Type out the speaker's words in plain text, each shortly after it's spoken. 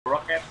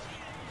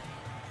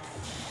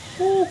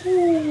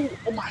Ooh,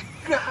 oh my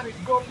god, it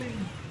Goblin!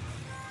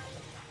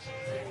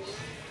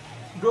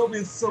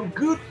 Goblin's so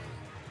good!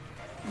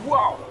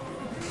 Wow!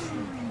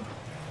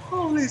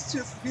 Holy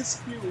shit, his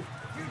skill!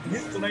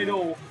 His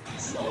tornado!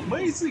 It's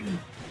amazing!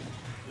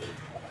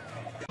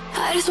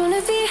 I just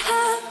wanna be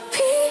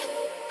happy,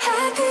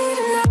 happy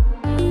tonight.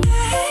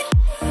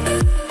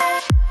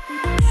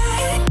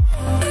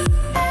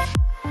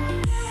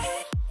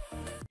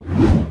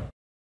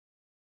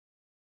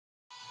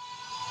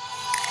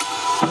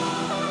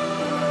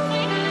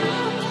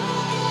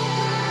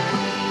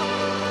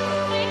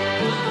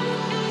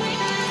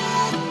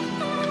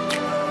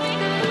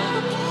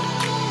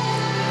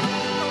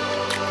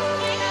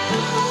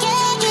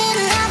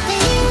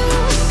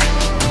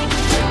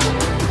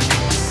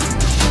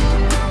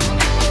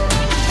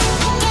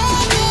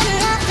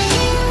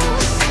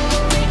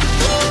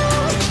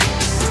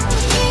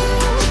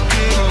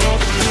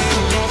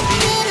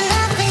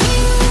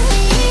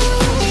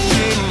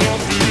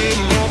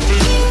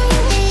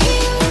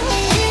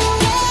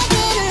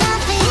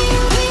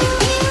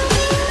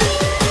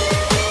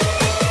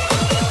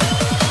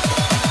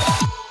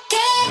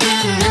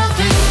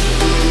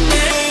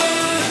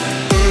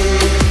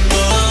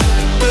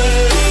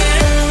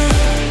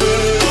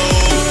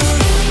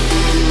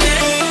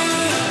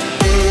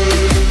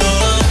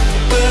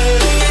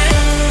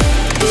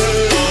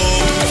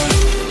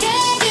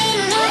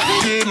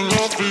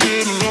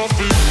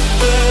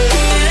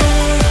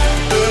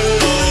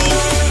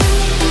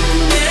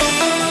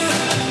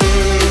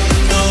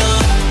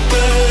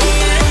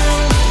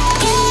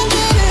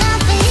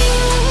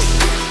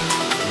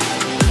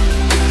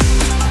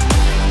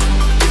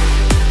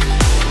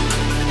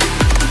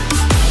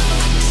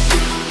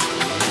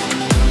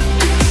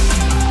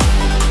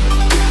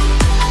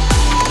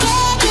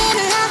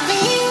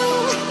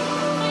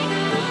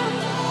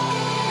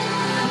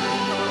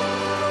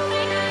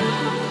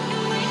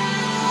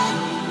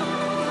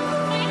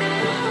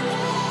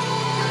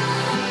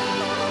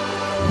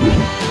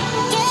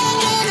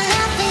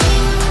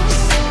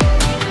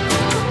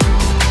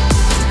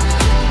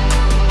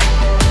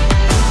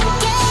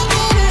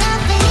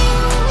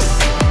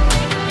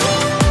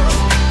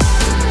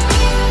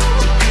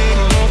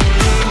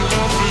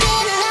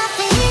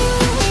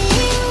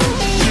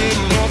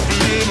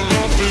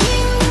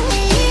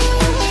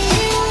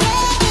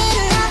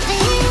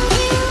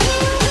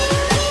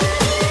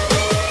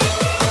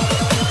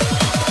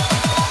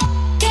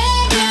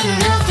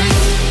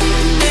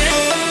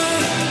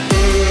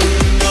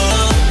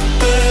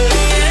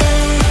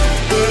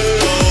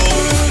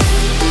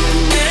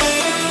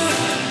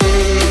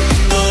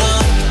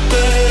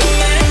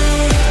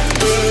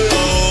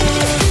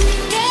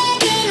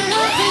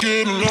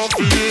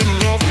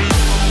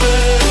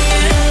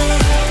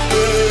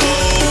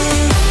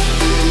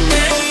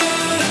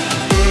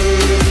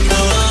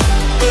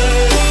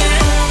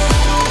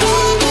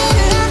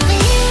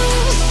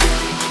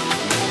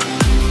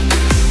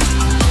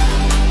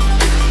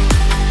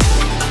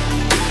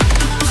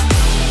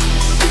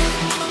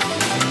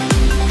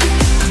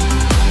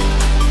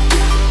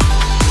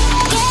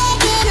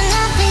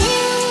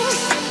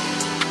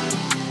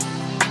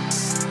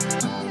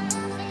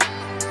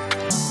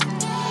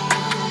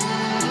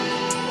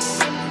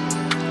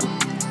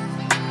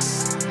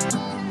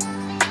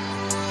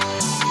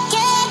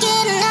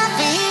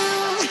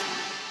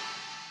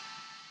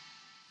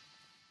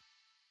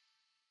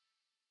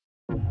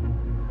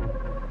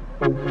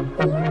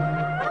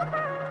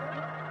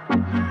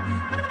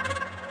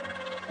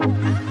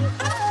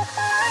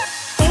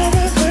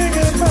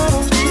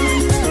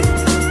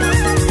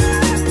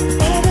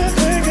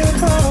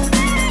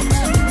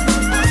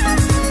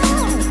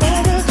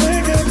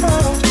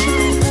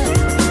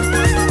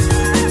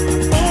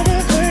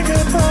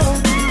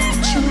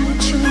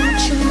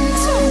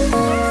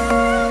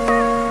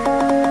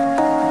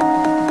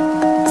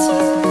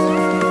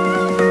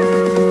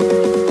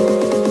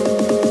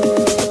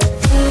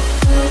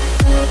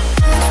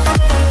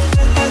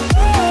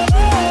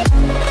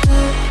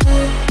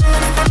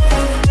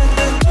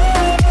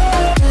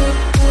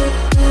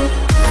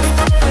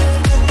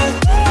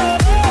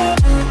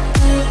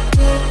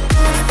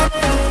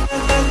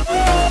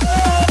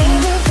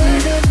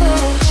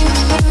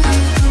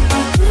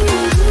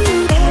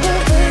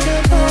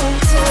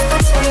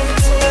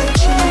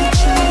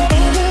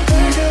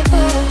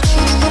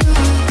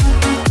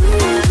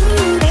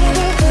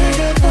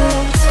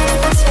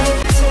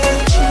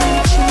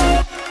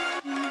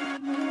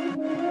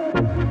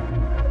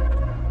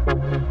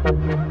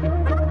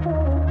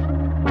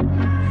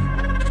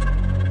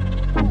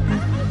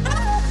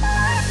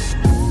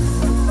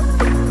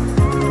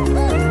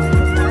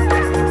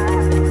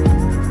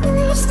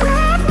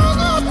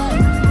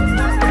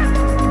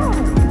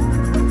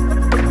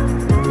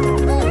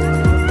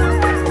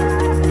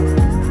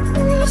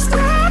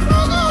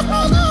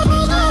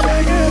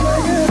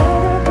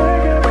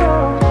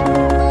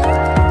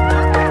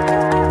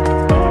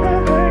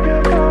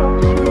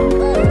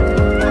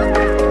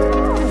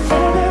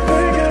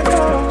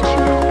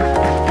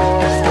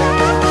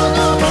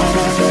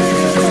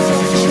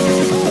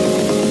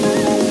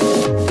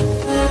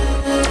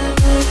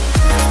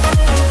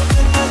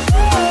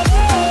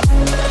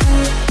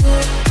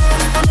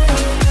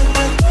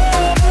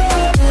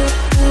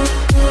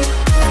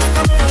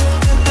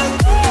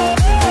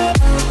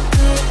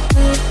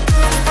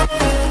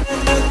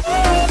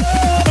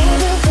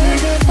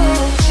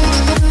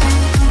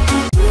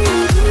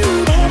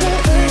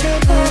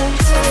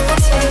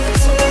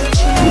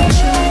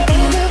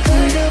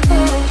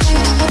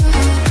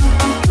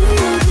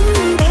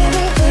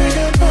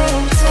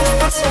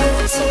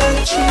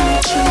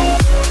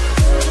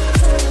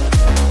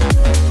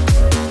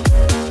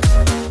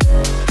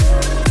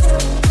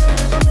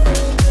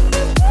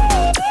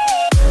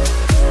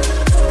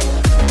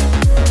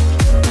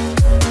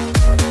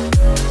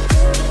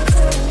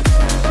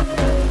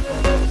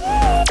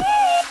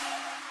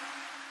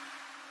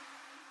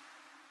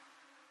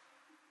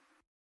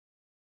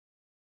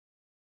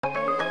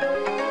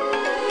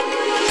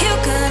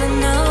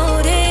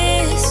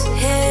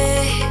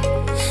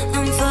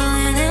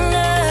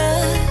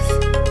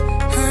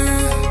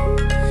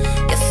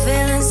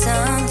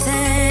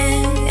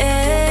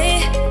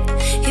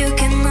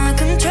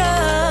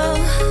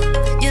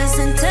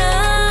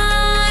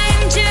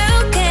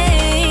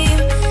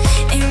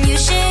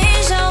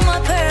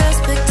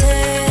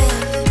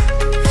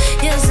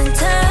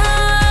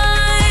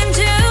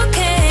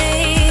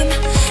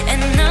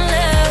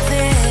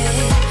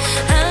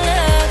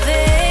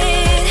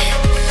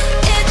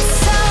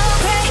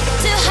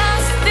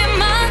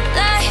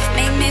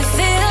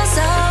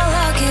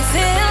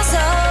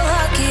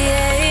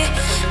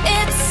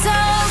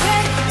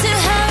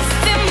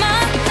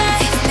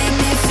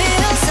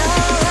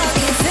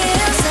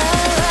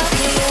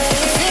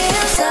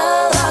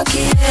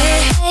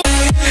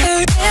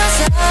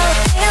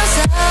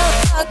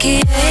 lucky.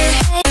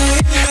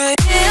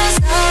 Feel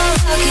so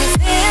lucky,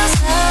 feel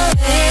so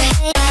lucky.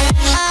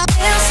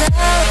 Feel so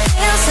lucky,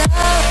 feel so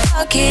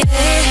lucky.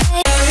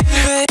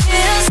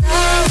 Feel so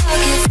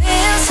lucky,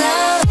 feel so lucky.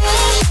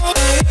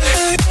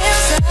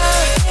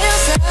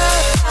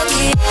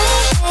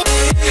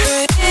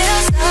 Feel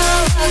so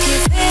lucky,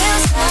 feel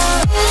so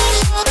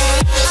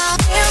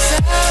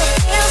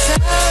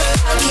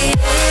lucky.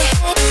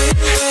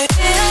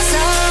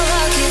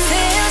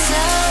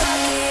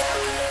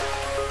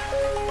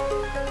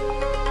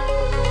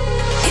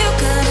 You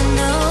gotta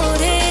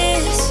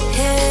notice,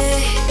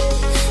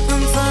 yeah,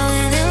 I'm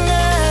falling in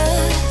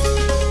love.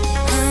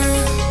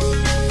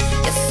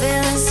 You're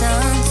feeling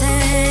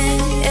something,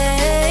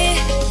 yeah,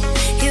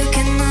 you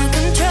cannot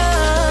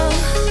control.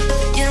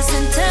 Yes,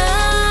 in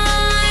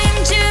time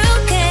you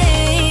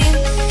came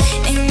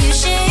and you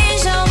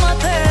changed all my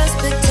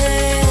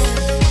perspective.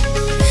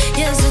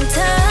 Yes, in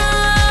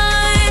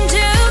time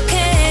you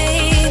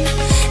came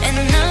and I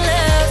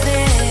love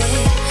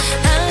it,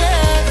 I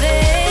love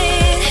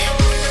it.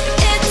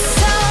 It's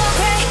so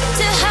great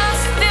to have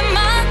you in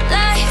my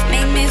life,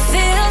 make me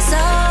feel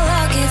so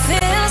lucky,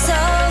 feel so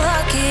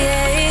lucky.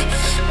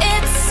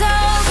 It's so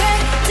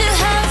great to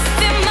have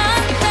you in my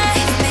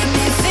life, make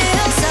me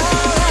feel so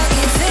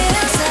lucky,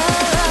 feel so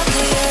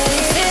lucky,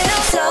 feel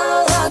so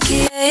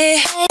lucky.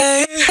 Feel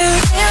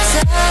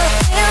so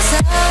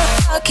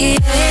lucky. Feel so lucky, feel so lucky.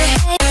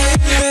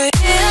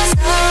 Feel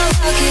so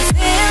lucky,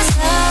 feel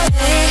so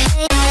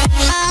lucky.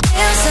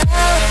 Feel so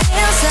lucky,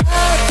 feel so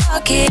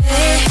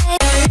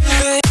lucky.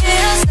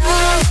 Feel so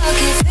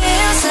lucky,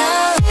 feel so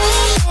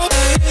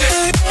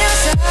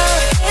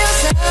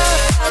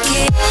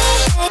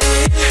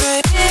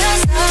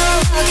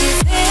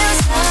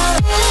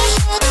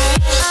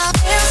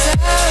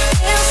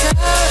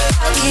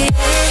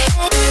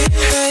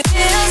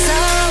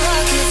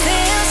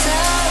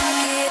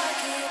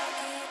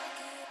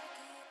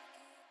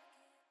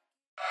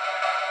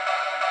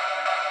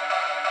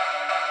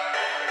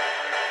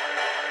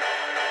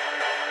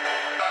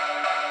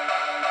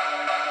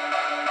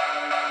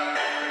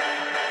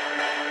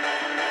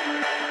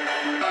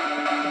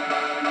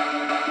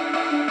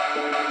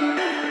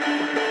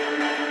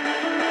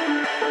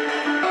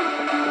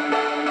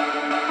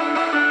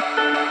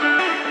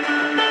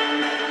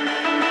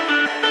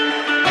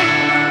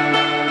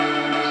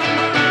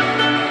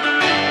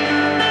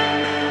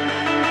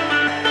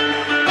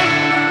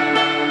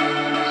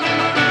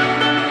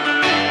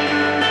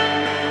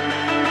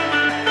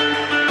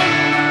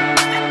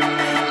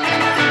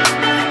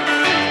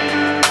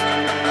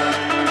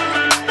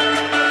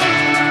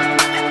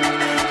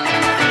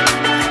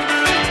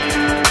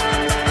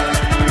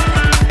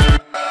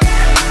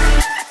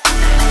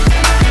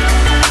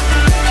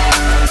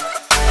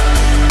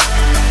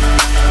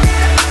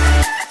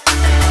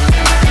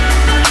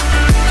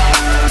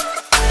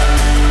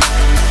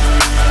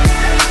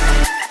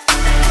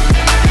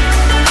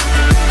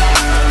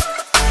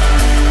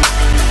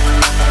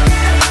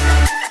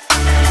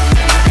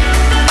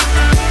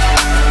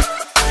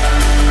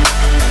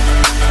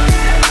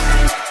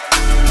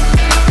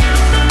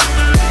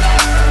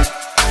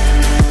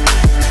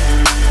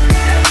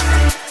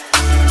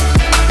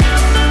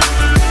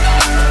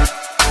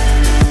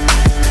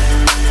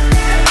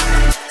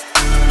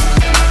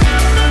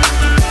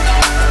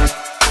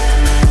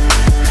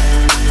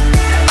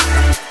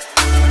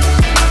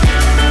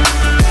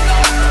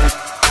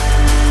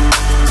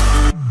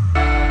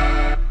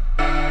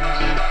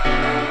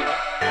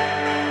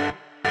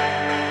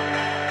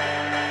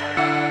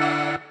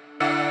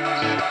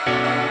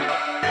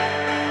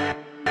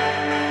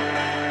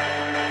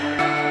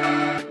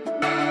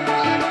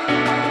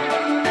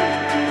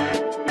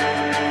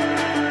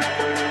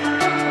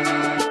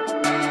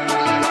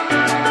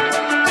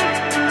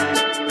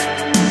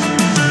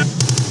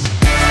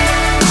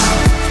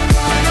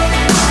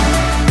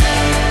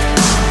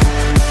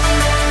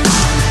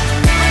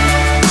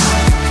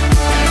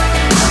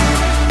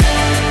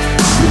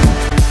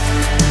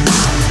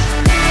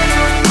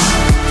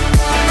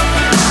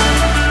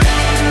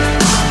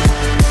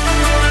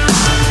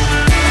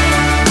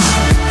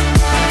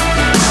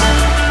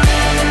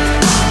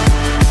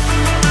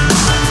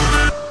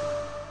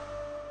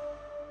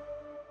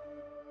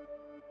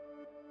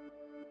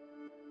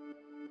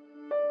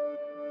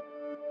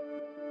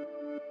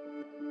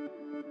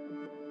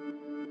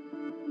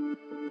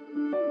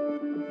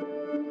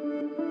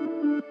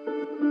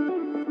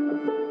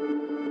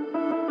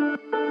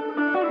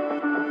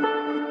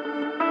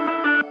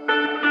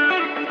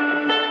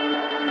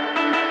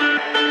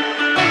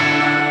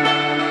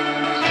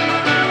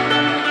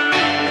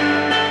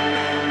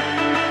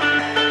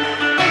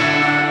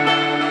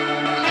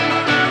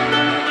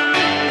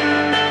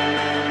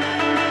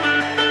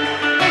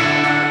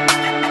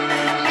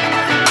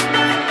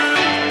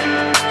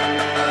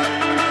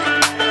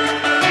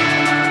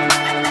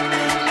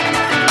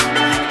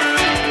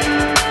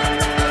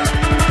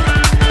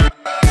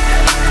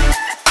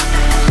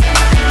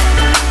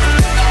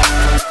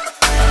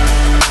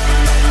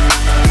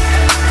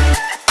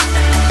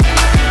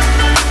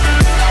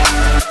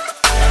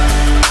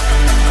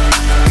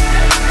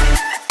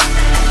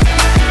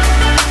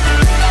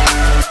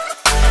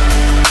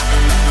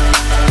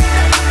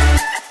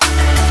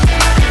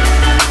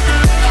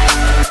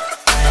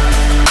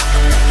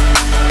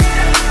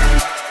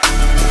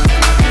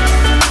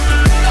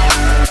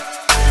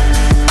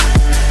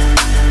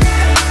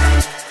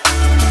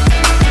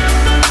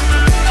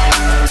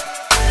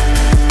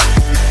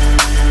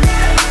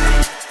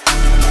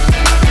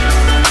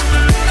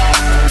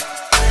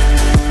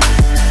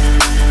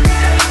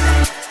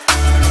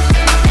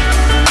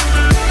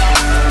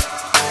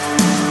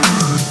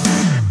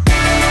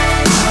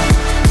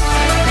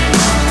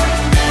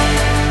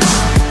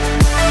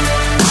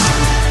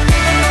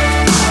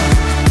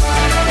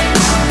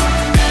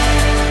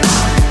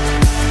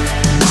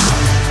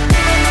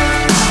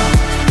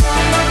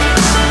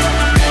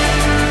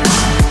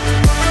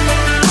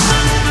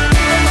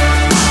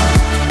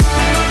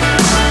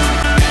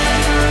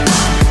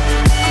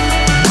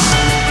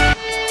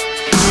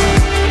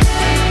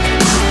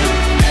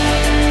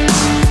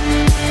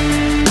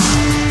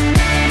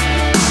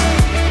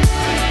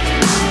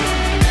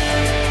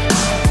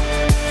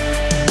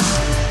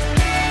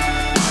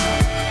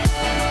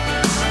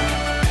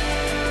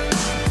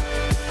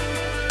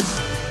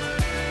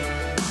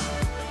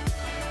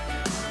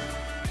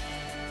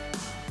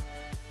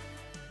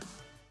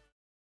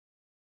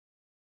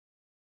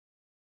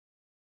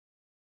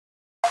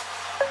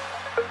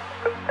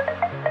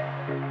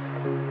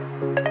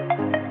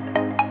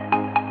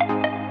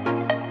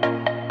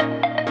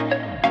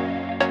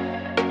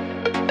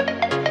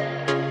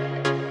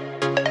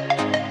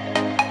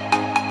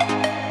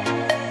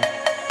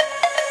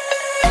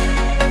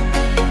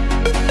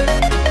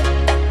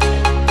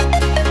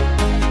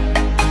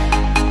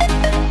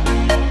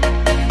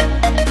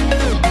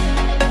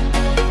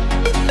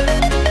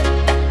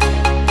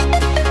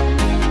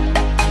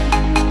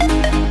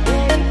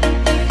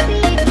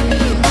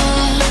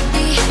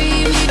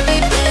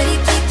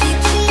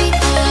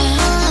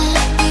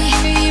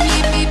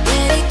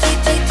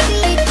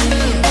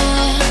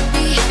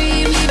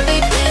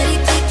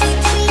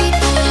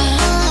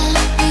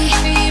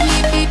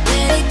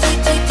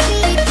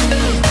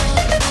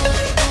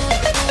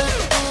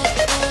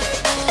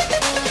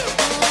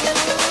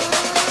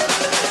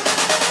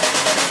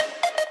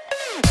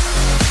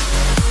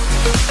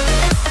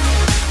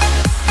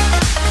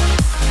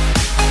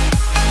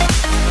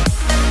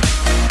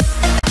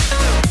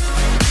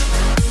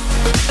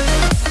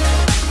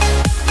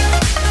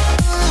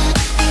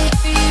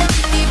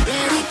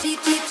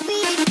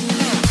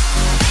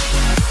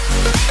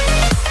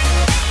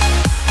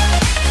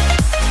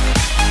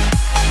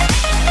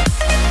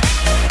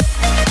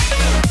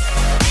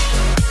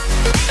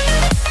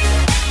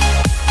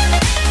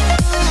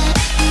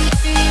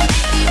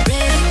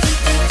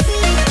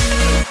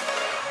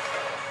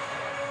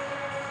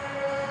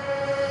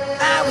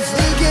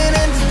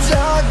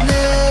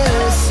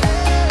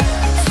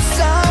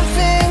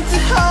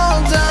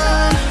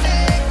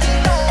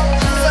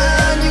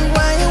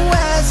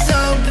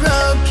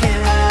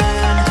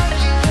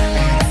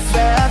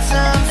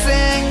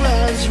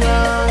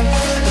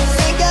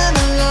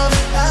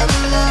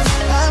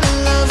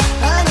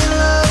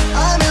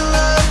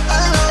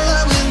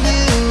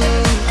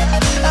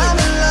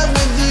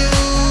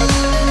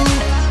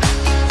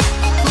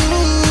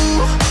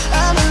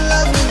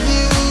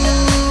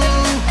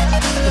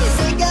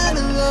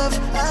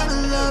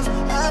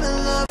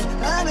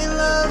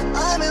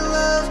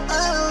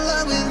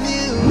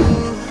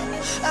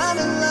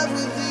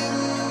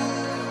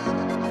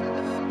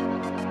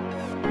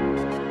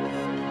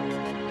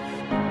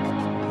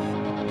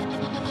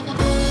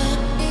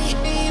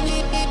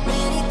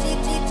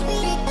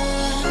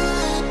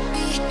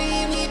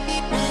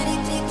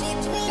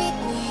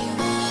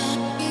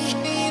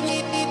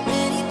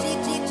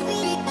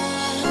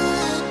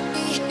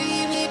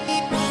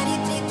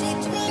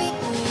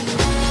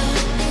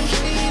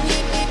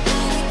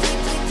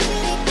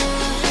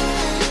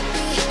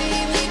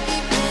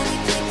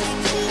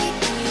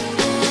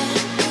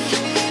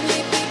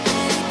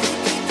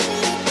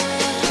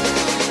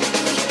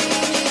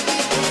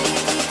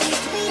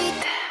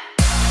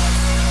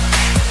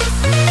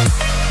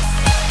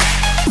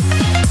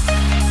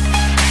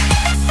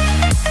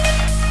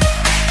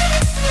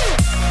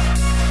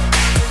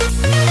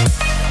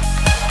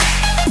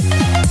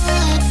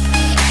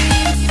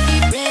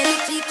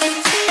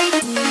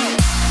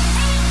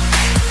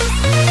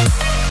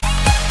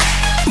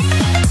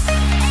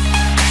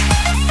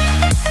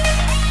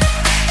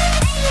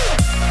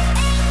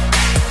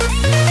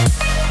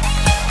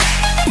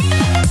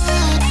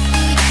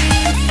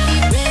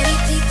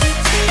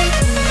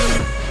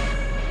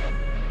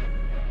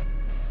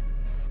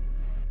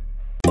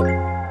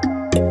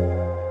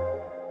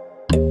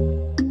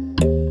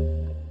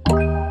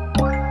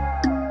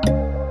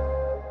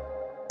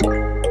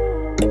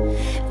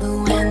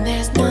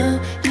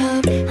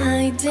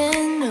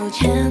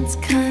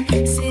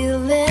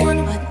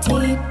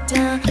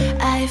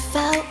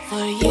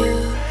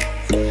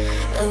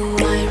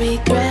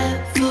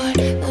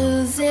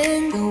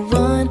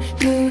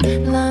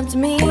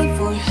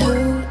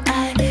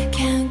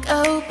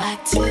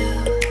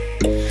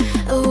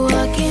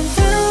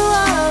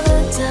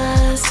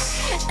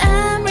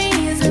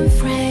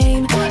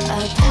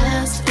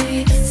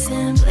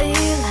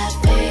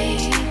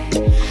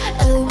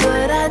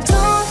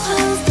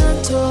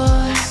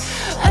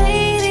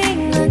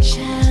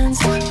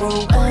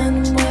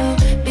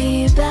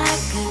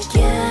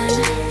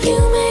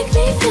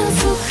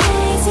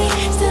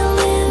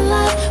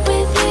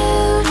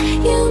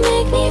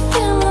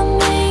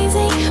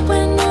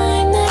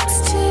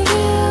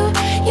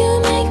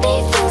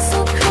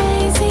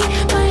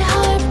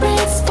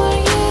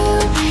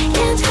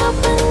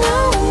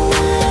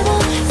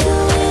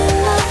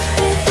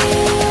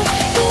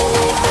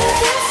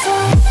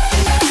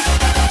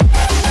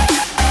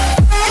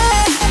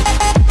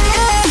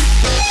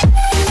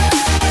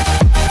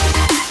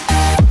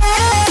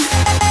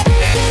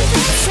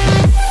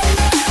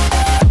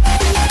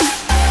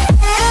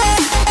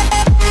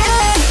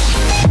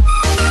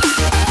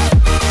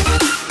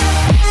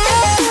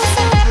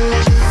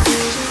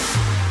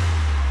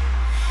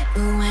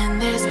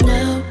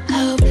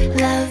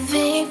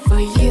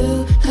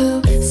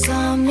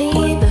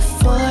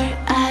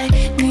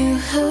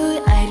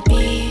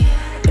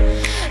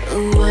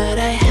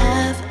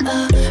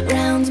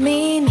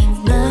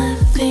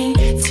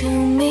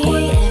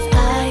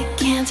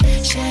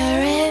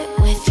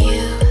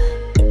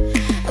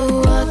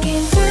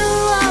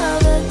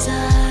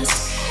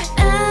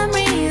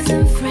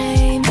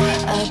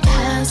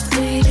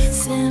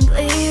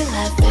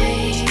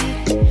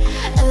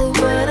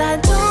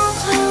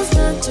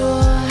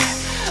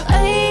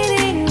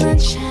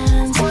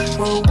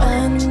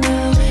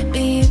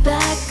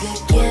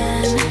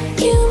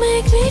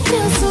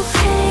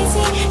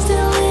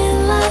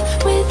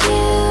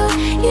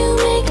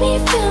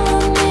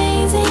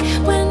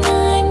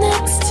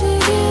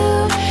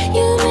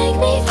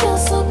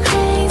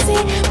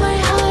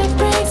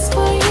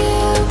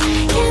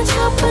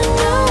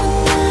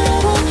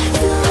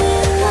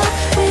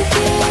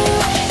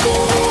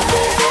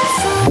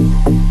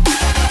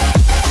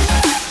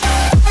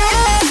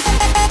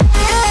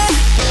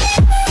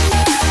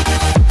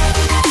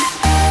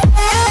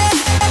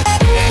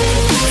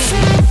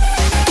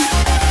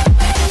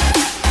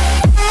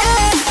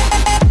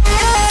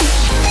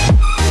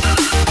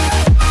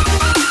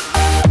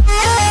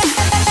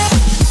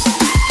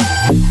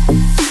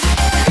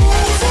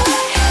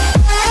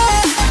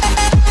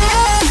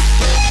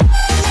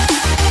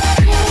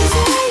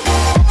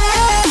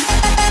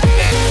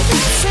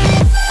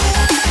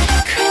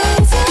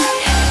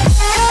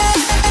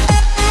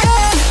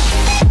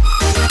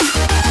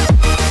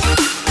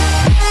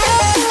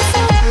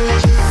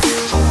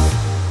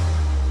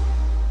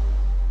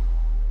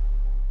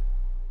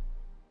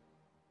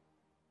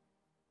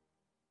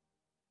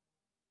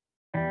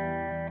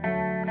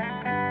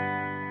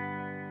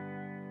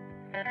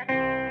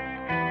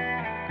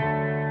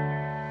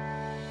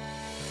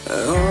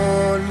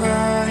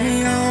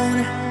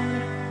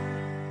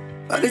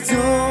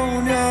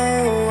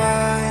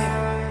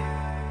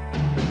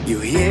You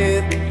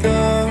hit the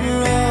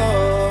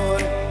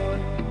road,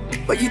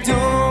 but you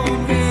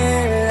don't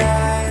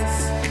realize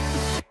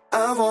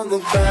I won't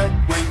look back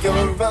when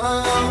you're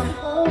around.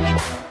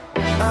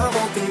 I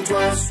won't think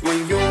twice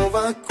when you're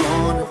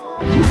gone.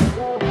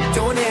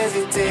 Don't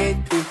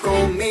hesitate to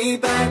call me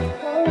back,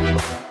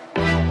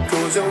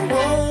 'cause I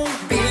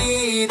won't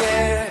be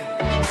there.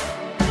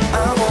 I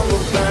won't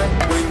look back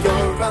when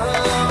you're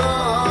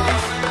around.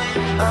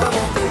 I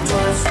won't think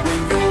twice when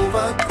you're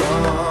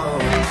gone.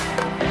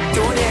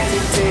 Don't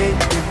hesitate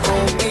to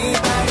call me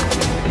back,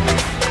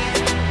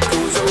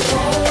 'cause I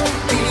won't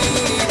be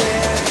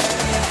there.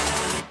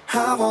 I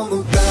won't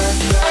look back.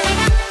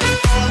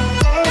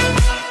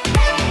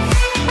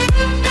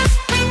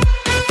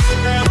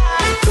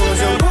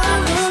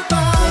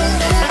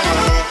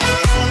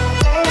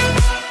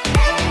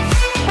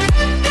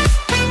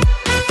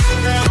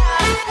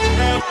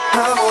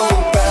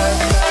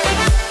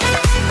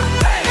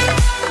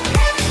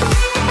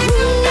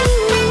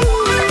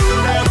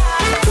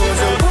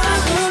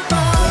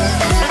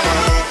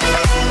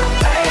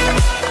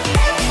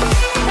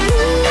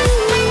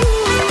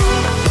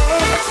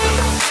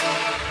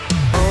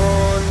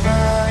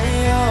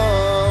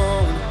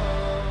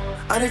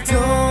 I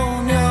don't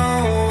know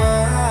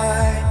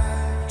why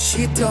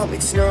she told me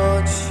it's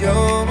not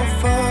your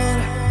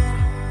fault,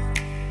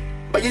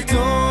 but you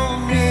don't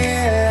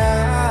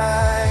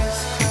realize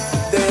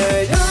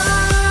that I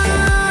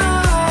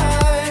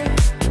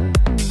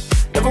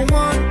never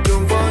wonder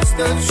what's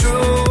the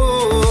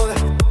truth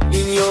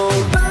in your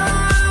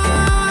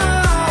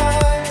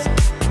eyes.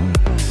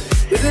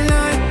 There's a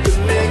light that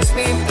makes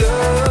me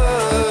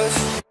blush.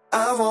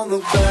 I won't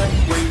look back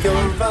when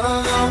you're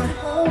around.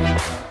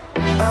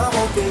 I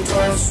won't think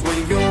twice when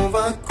you're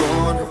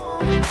gone.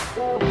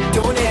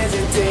 Don't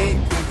hesitate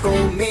to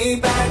call me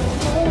back,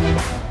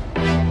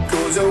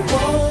 'cause I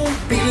won't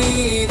be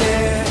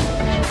there.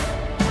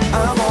 I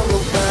won't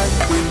look back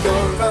when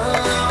you're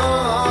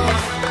around.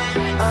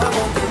 I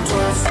won't think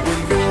twice when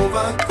you're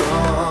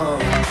gone.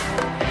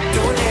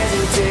 Don't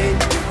hesitate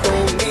to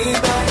call me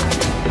back,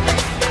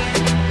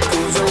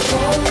 'cause I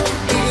won't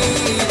be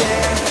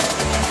there.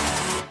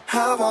 I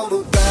won't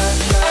look back.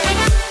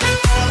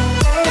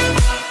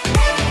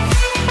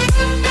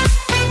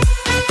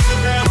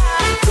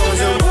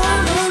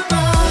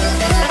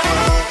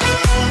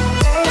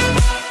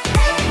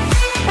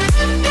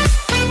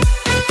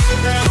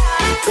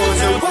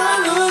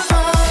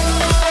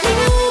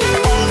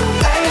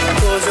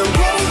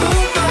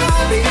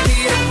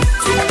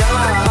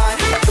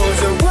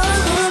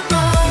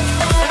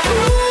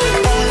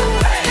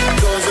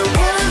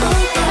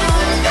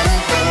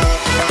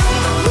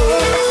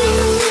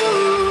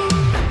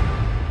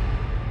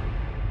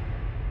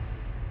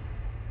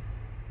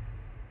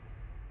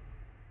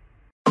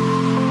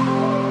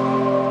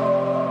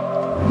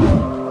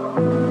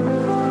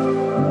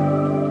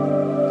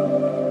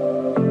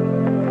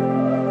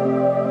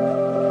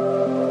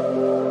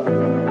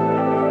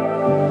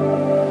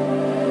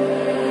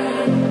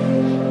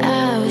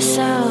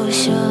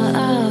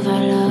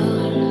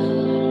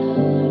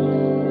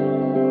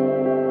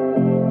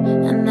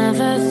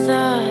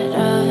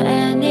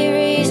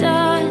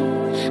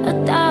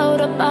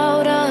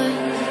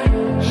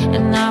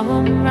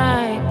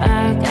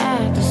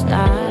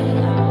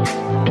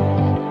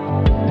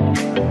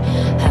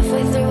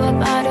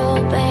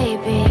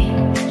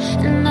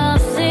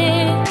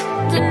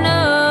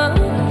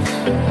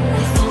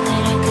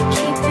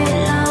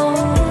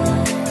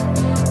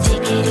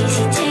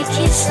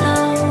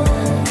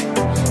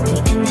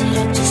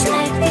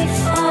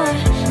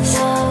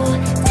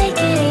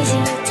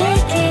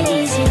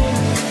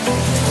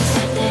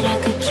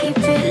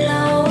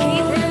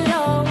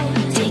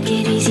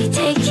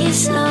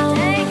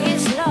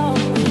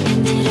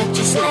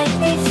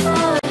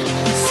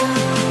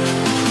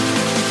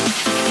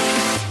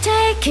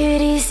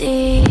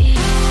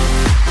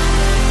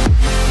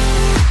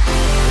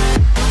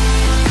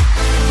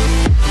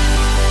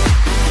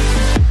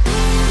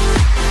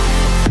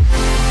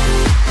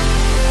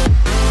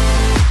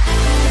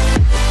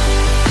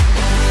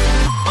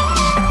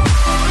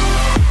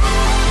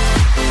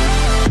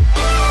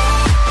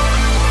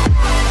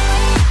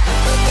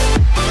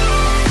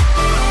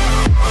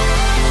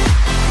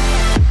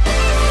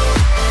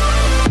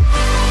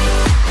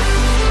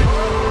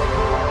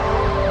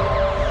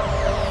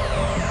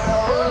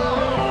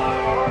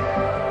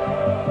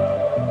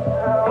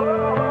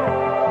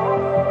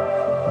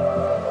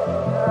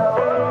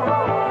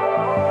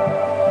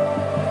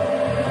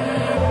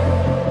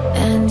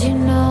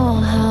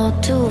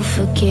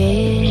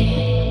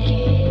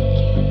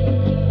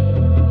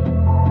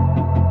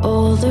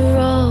 All the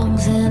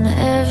wrongs and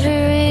every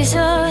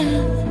reason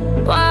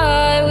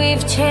why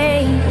we've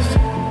changed.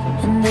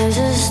 And there's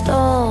a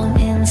storm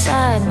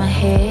inside my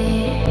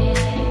head.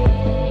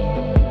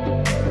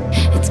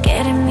 It's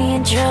getting me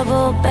in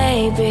trouble,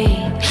 baby,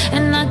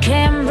 and I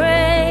can't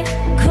break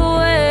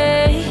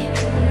away.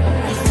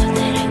 I thought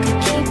that I could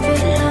keep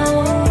it low.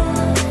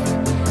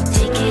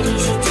 Take it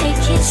easy,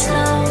 take it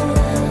slow.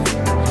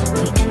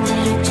 We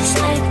ended up just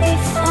like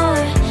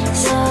before,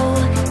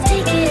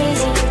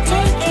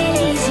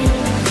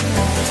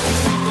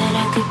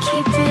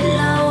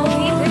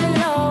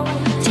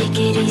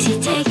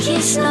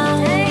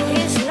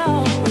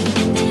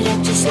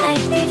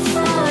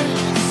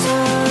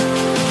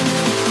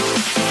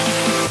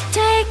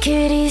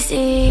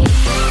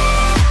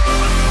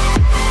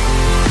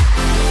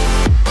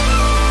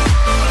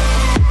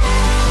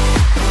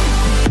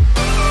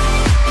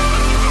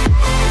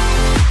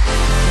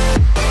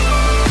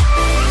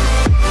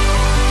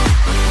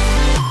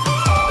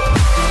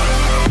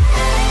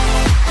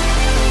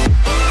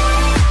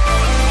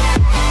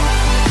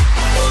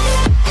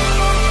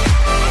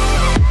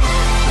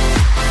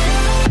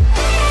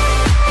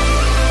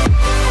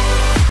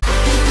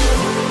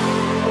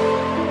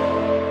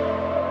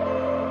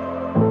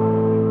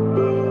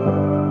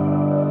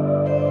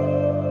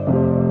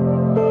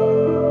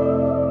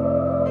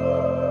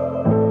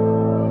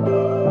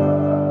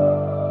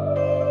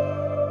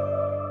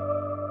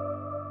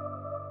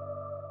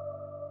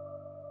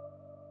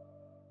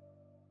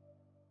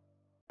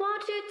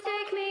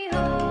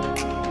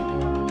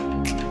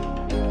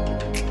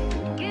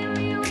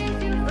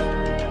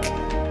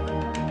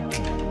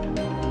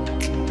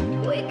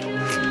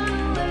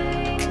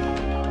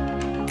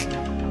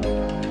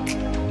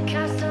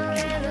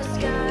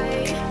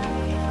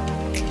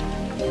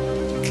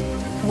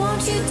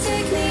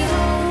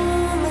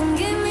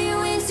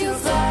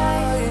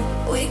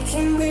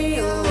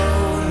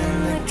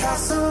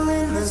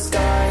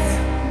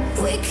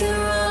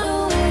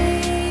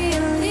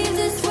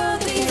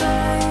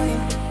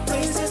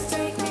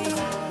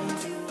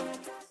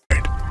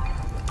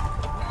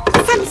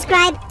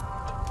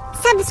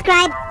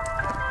 subscribe.